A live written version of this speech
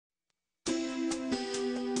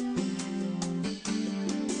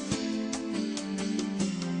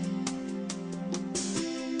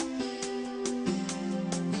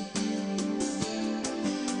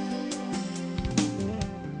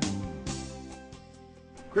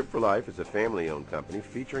Crib for Life is a family-owned company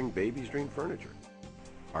featuring Baby's Dream furniture.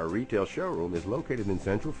 Our retail showroom is located in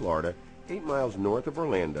Central Florida, 8 miles north of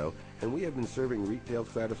Orlando, and we have been serving retail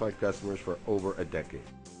satisfied customers for over a decade.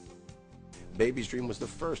 Baby's Dream was the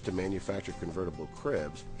first to manufacture convertible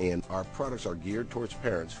cribs, and our products are geared towards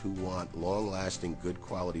parents who want long-lasting, good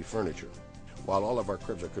quality furniture. While all of our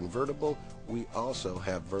cribs are convertible, we also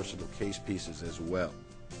have versatile case pieces as well.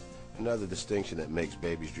 Another distinction that makes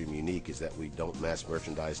Baby's Dream unique is that we don't mass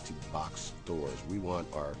merchandise to box stores. We want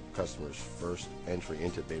our customers' first entry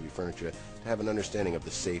into baby furniture to have an understanding of the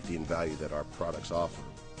safety and value that our products offer.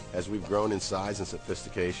 As we've grown in size and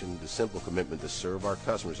sophistication, the simple commitment to serve our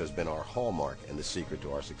customers has been our hallmark and the secret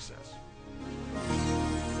to our success.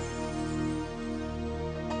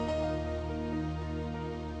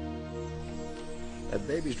 At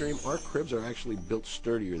Baby's Dream, our cribs are actually built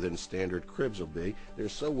sturdier than standard cribs will be. They're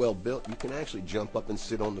so well built you can actually jump up and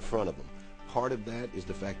sit on the front of them. Part of that is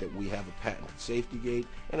the fact that we have a patented safety gate,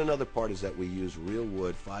 and another part is that we use real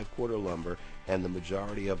wood, 5-quarter lumber, and the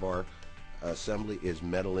majority of our assembly is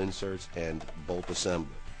metal inserts and bolt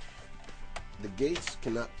assembly. The gates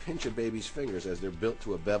cannot pinch a baby's fingers as they're built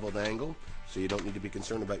to a beveled angle, so you don't need to be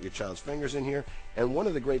concerned about your child's fingers in here. And one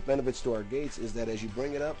of the great benefits to our gates is that as you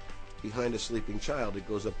bring it up behind a sleeping child, it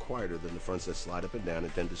goes up quieter than the fronts that slide up and down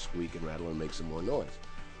and tend to squeak and rattle and make some more noise.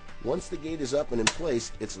 Once the gate is up and in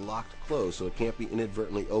place, it's locked closed, so it can't be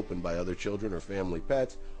inadvertently opened by other children or family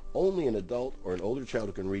pets. Only an adult or an older child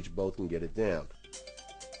who can reach both can get it down.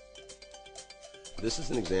 This is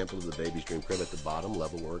an example of the Baby's Dream crib at the bottom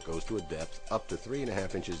level, where it goes to a depth up to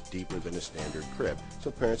 3.5 inches deeper than a standard crib, so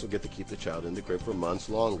parents will get to keep the child in the crib for months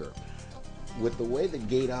longer. With the way the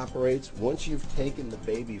gate operates, once you've taken the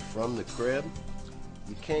baby from the crib,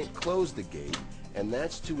 you can't close the gate, and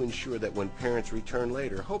that's to ensure that when parents return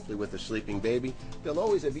later, hopefully with a sleeping baby, they'll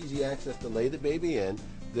always have easy access to lay the baby in.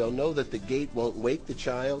 They'll know that the gate won't wake the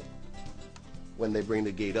child when they bring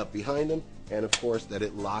the gate up behind them, and of course that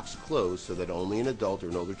it locks closed so that only an adult or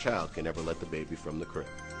an older child can ever let the baby from the crib.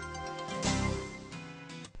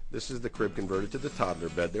 This is the crib converted to the toddler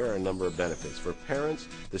bed. There are a number of benefits. For parents,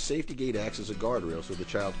 the safety gate acts as a guardrail so the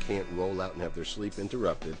child can't roll out and have their sleep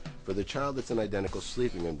interrupted. For the child that's in an identical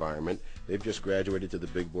sleeping environment, they've just graduated to the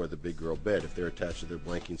big boy or the big girl bed. If they're attached to their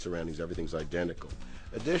blanket surroundings, everything's identical.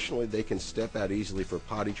 Additionally, they can step out easily for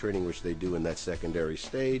potty training, which they do in that secondary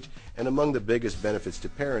stage. And among the biggest benefits to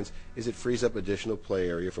parents is it frees up additional play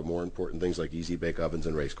area for more important things like easy bake ovens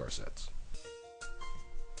and race car sets.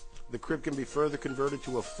 The crib can be further converted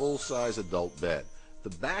to a full-size adult bed. The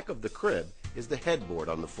back of the crib is the headboard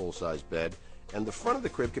on the full-size bed, and the front of the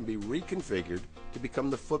crib can be reconfigured to become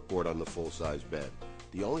the footboard on the full-size bed.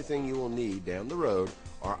 The only thing you will need down the road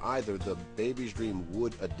are either the Baby's Dream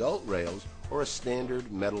wood adult rails or a standard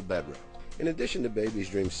metal bed rail. In addition to Baby's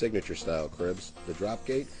Dream signature style cribs, the drop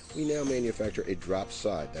gate, we now manufacture a drop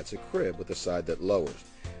side. That's a crib with a side that lowers.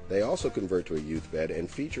 They also convert to a youth bed and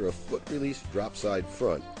feature a foot release drop side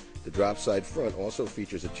front. The drop side front also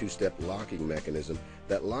features a 2-step locking mechanism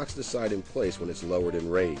that locks the side in place when it's lowered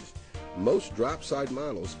and raised. Most drop side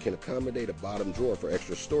models can accommodate a bottom drawer for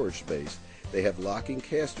extra storage space. They have locking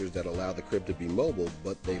casters that allow the crib to be mobile,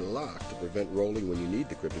 but they lock to prevent rolling when you need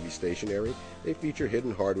the crib to be stationary. They feature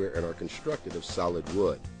hidden hardware and are constructed of solid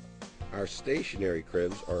wood. Our stationary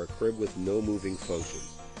cribs are a crib with no moving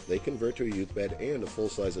functions. They convert to a youth bed and a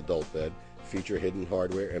full-size adult bed, feature hidden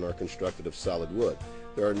hardware, and are constructed of solid wood.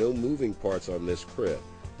 There are no moving parts on this crib.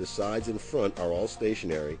 The sides and front are all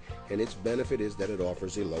stationary, and its benefit is that it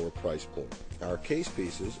offers a lower price point. Our case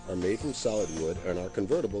pieces are made from solid wood and are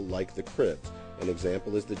convertible like the cribs. An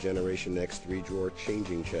example is the Generation X 3-drawer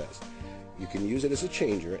changing chest. You can use it as a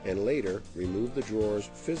changer and later remove the drawers,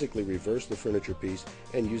 physically reverse the furniture piece,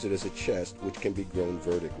 and use it as a chest, which can be grown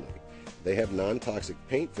vertically. They have non-toxic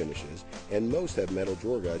paint finishes, and most have metal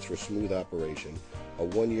drawer guides for smooth operation. A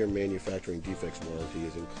 1-year manufacturing defects warranty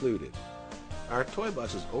is included. Our toy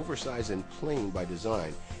box is oversized and plain by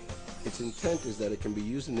design. Its intent is that it can be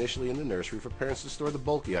used initially in the nursery for parents to store the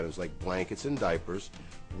bulky items like blankets and diapers.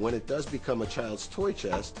 When it does become a child's toy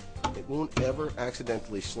chest, it won't ever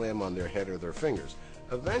accidentally slam on their head or their fingers.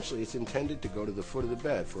 Eventually, it's intended to go to the foot of the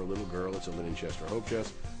bed. For a little girl, it's a linen chest or hope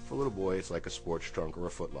chest. For a little boy, it's like a sports trunk or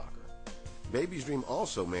a foot locker. Baby's Dream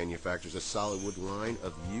also manufactures a solid wood line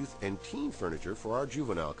of youth and teen furniture for our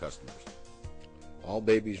juvenile customers. All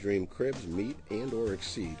Baby's Dream cribs meet and or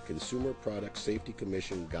exceed Consumer Product Safety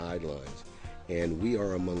Commission guidelines, and we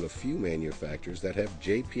are among a few manufacturers that have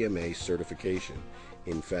JPMA certification.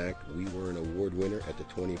 In fact, we were an award winner at the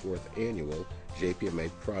 24th annual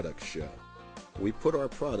JPMA Products Show. We put our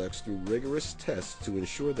products through rigorous tests to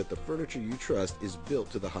ensure that the furniture you trust is built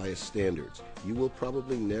to the highest standards. You will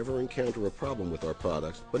probably never encounter a problem with our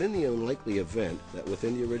products, but in the unlikely event that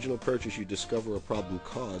within the original purchase you discover a problem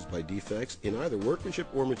caused by defects in either workmanship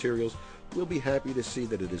or materials, we'll be happy to see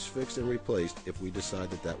that it is fixed and replaced if we decide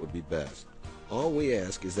that that would be best. All we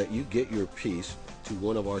ask is that you get your piece to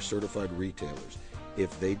one of our certified retailers.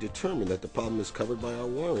 If they determine that the problem is covered by our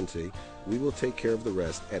warranty, we will take care of the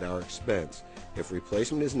rest at our expense. If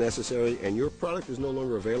replacement is necessary and your product is no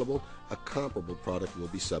longer available, a comparable product will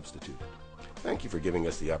be substituted. Thank you for giving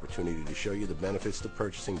us the opportunity to show you the benefits to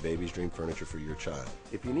purchasing Baby's Dream furniture for your child.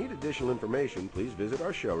 If you need additional information, please visit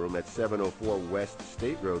our showroom at 704 West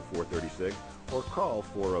State Road 436 or call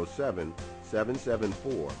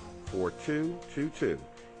 407-774-4222.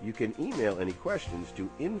 You can email any questions to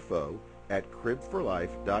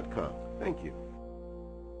info@cribforlife.com. Thank you.